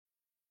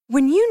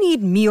When you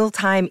need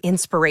mealtime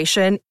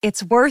inspiration,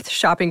 it's worth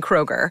shopping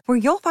Kroger, where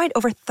you'll find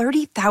over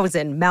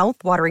 30,000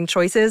 mouth-watering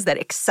choices that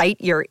excite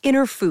your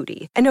inner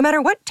foodie. And no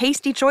matter what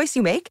tasty choice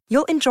you make,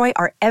 you'll enjoy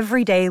our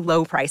everyday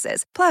low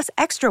prices, plus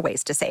extra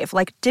ways to save,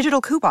 like digital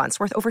coupons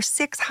worth over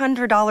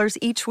 $600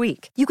 each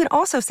week. You can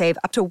also save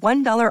up to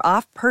 $1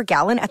 off per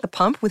gallon at the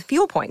pump with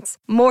fuel points.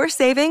 More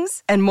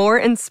savings and more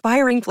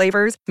inspiring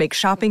flavors make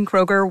shopping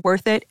Kroger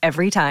worth it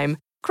every time.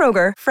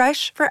 Kroger,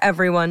 fresh for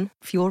everyone.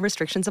 Fuel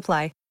restrictions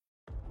apply.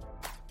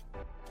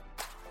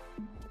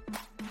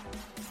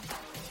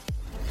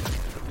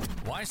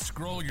 Why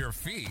scroll your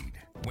feed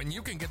when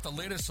you can get the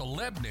latest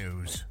celeb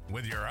news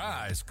with your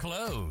eyes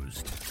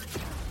closed?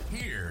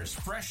 Here's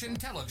fresh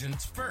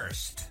intelligence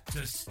first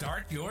to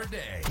start your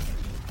day.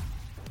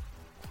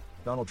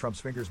 Donald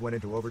Trump's fingers went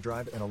into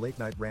overdrive in a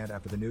late-night rant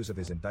after the news of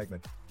his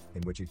indictment,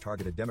 in which he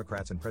targeted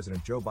Democrats and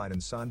President Joe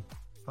Biden's son,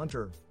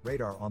 Hunter,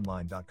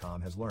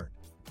 RadarOnline.com has learned.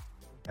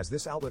 As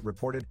this outlet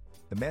reported,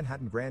 the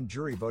Manhattan grand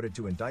jury voted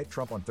to indict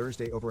Trump on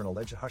Thursday over an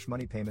alleged hush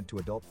money payment to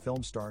adult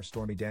film star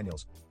Stormy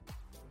Daniels.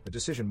 The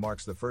decision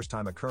marks the first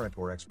time a current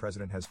or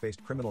ex-president has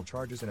faced criminal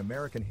charges in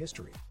American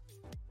history.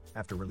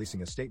 After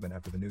releasing a statement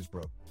after the news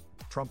broke,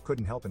 Trump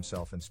couldn't help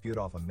himself and spewed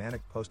off a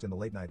manic post in the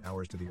late-night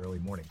hours to the early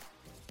morning.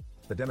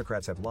 The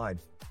Democrats have lied,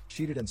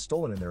 cheated and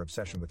stolen in their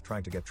obsession with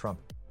trying to get Trump,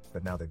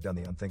 but now they've done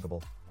the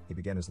unthinkable. He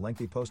began his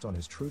lengthy post on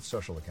his Truth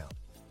Social account.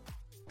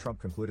 Trump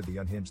concluded the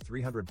unhinged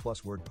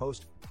 300-plus word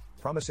post,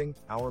 promising,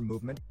 "Our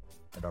movement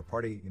and our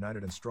party,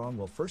 united and strong,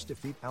 will first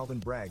defeat Alvin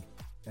Bragg,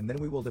 and then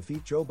we will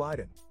defeat Joe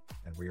Biden.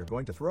 And we are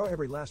going to throw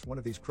every last one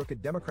of these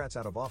crooked Democrats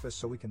out of office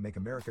so we can make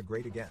America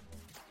great again."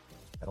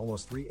 At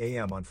almost 3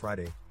 a.m. on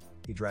Friday,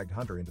 he dragged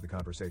Hunter into the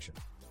conversation.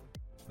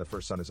 The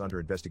first son is under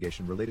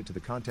investigation related to the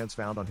contents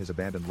found on his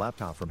abandoned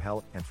laptop from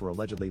hell and for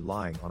allegedly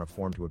lying on a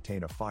form to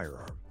obtain a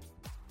firearm.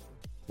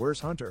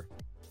 "Where's Hunter?"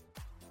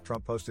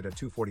 Trump posted at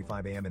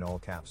 2:45 a.m. in all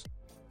caps.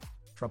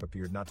 Trump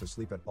appeared not to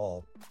sleep at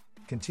all,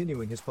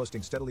 continuing his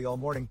posting steadily all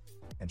morning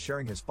and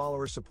sharing his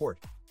followers' support.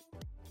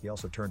 He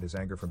also turned his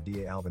anger from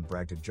DA Alvin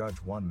Bragg to Judge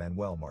Juan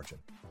Manuel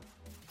Marchant.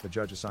 "The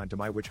judge assigned to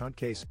my witch hunt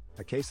case,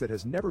 a case that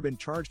has never been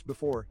charged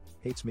before,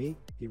 hates me,"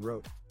 he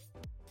wrote.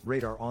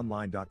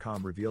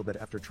 RadarOnline.com revealed that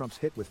after Trump's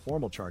hit with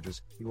formal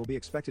charges, he will be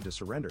expected to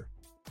surrender.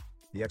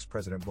 The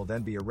ex-president will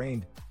then be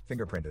arraigned,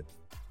 fingerprinted,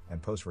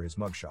 and pose for his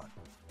mugshot.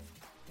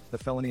 The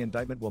felony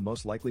indictment will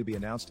most likely be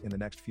announced in the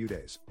next few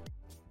days.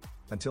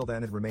 Until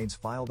then, it remains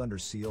filed under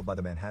seal by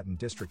the Manhattan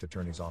District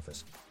Attorney's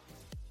Office.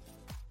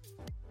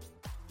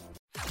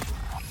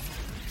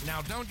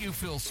 Now, don't you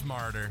feel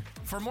smarter?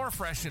 For more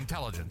fresh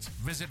intelligence,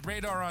 visit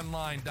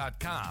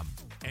RadarOnline.com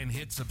and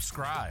hit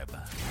subscribe.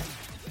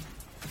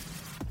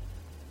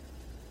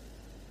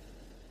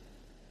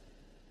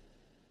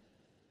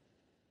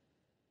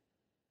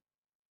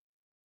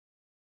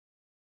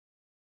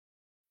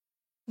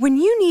 When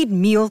you need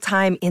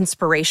mealtime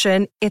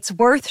inspiration, it's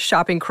worth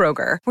shopping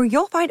Kroger, where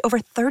you'll find over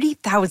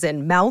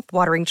 30,000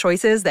 mouth-watering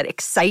choices that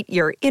excite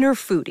your inner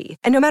foodie.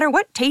 And no matter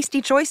what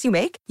tasty choice you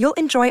make, you'll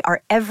enjoy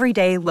our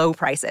everyday low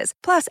prices,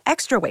 plus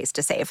extra ways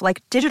to save,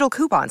 like digital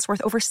coupons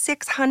worth over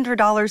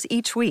 $600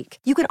 each week.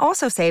 You can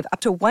also save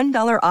up to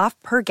 $1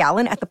 off per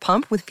gallon at the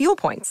pump with fuel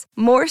points.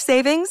 More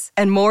savings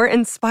and more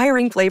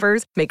inspiring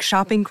flavors make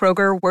shopping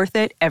Kroger worth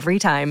it every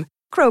time.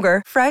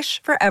 Kroger,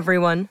 fresh for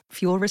everyone.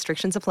 Fuel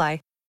restrictions apply.